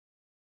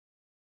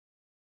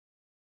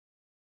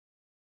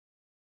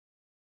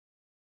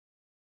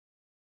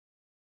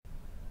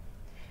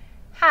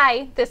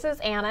Hi, this is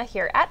Anna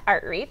here at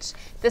ArtReach.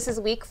 This is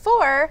week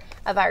 4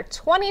 of our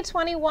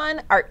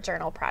 2021 art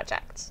journal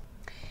project.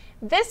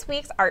 This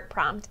week's art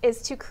prompt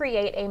is to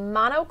create a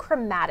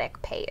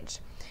monochromatic page.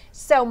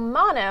 So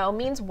mono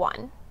means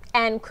one,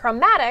 and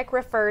chromatic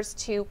refers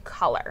to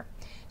color.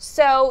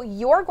 So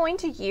you're going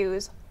to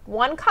use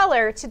one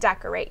color to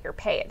decorate your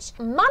page.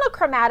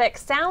 Monochromatic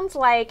sounds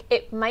like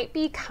it might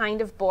be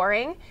kind of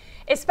boring,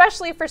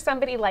 especially for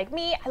somebody like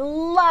me. I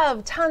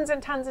love tons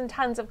and tons and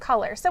tons of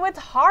color, so it's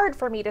hard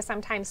for me to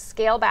sometimes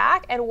scale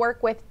back and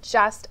work with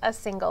just a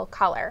single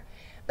color.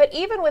 But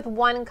even with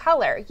one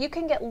color, you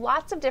can get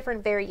lots of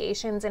different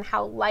variations in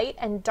how light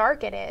and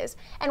dark it is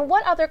and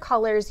what other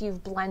colors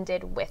you've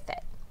blended with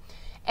it.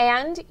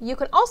 And you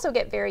can also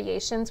get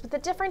variations with the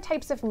different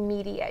types of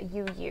media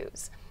you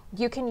use.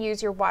 You can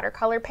use your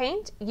watercolor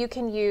paint, you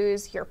can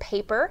use your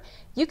paper,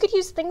 you could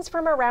use things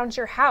from around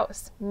your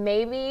house.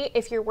 Maybe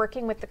if you're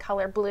working with the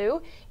color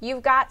blue,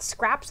 you've got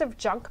scraps of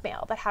junk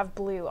mail that have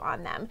blue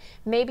on them.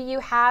 Maybe you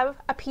have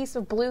a piece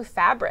of blue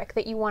fabric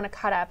that you want to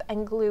cut up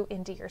and glue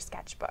into your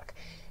sketchbook.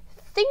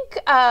 Think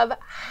of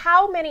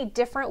how many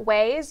different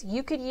ways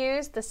you could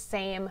use the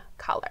same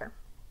color.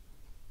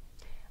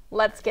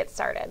 Let's get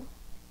started.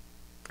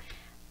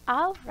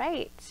 All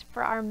right,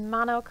 for our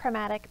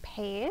monochromatic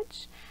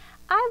page,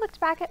 I looked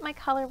back at my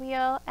color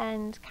wheel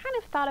and kind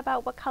of thought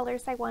about what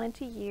colors I wanted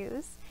to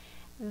use,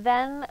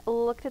 then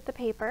looked at the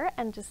paper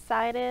and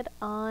decided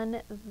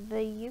on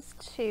these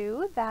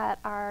two that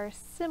are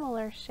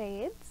similar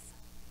shades.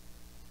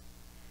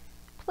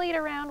 Played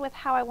around with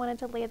how I wanted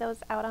to lay those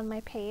out on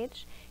my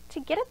page. To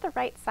get it the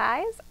right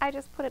size, I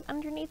just put it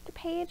underneath the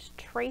page,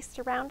 traced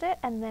around it,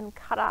 and then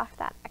cut off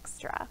that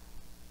extra.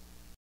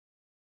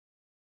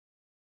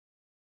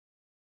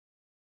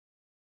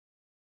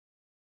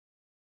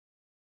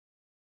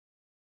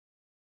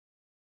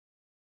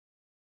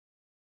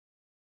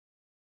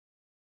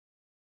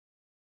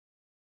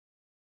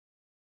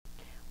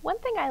 One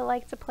thing I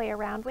like to play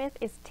around with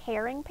is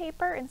tearing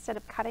paper instead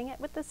of cutting it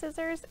with the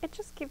scissors. It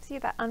just gives you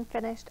that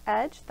unfinished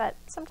edge that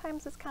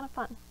sometimes is kind of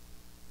fun.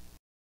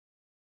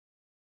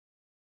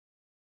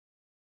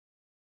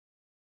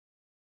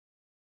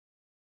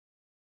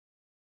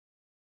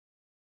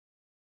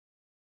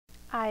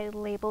 I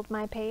labeled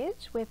my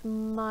page with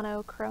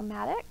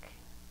monochromatic.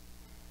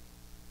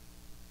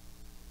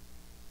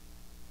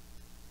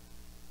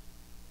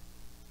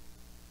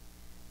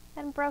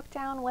 And broke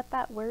down what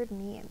that word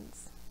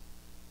means.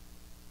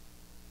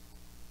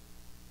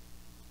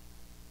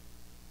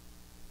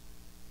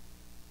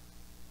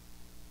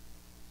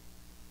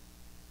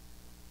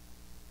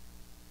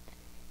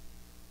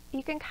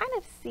 You can kind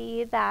of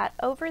see that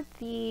over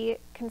the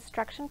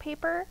construction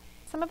paper,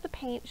 some of the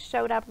paint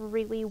showed up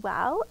really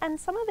well and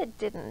some of it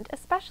didn't,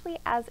 especially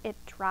as it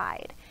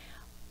dried.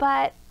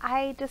 But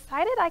I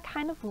decided I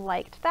kind of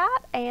liked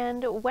that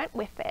and went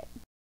with it.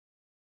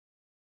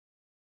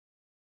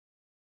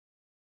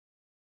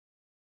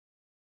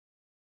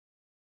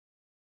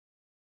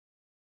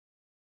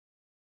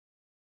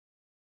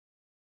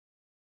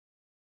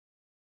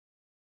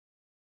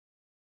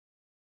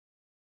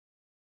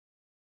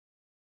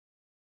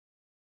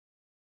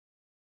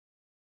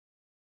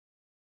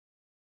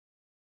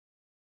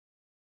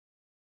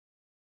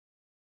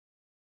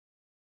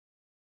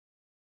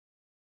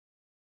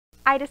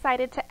 I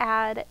decided to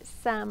add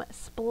some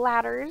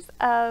splatters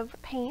of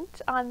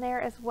paint on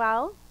there as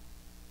well.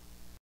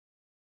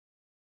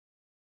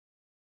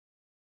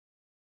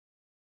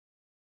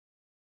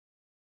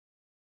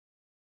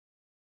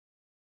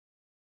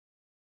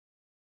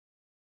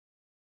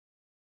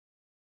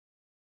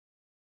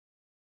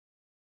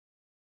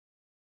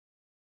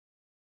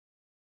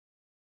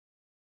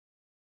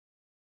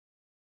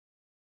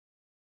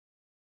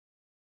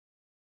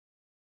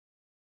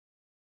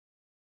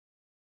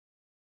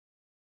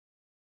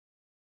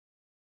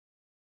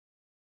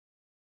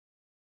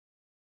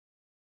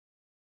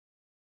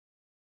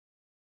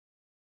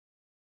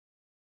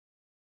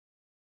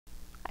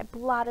 I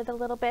blotted a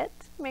little bit,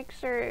 make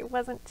sure it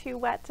wasn't too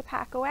wet to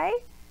pack away.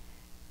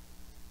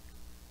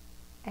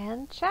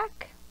 And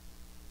check.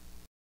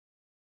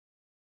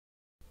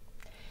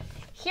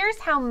 Here's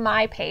how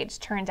my page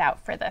turned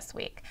out for this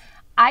week.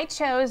 I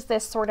chose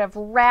this sort of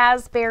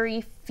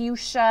raspberry,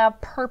 fuchsia,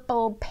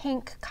 purple,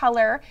 pink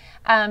color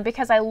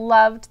because I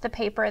loved the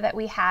paper that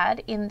we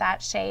had in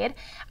that shade.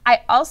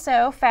 I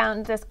also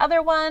found this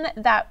other one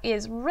that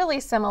is really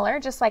similar,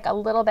 just like a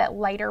little bit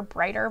lighter,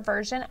 brighter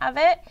version of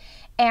it,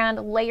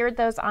 and layered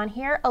those on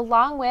here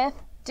along with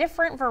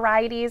different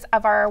varieties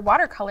of our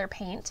watercolor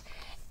paint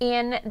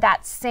in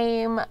that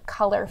same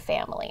color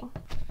family.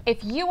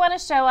 If you want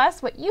to show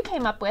us what you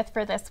came up with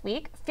for this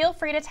week, feel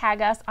free to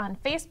tag us on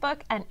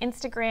Facebook and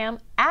Instagram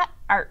at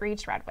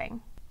ArtReach Red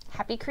Wing.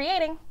 Happy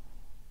creating!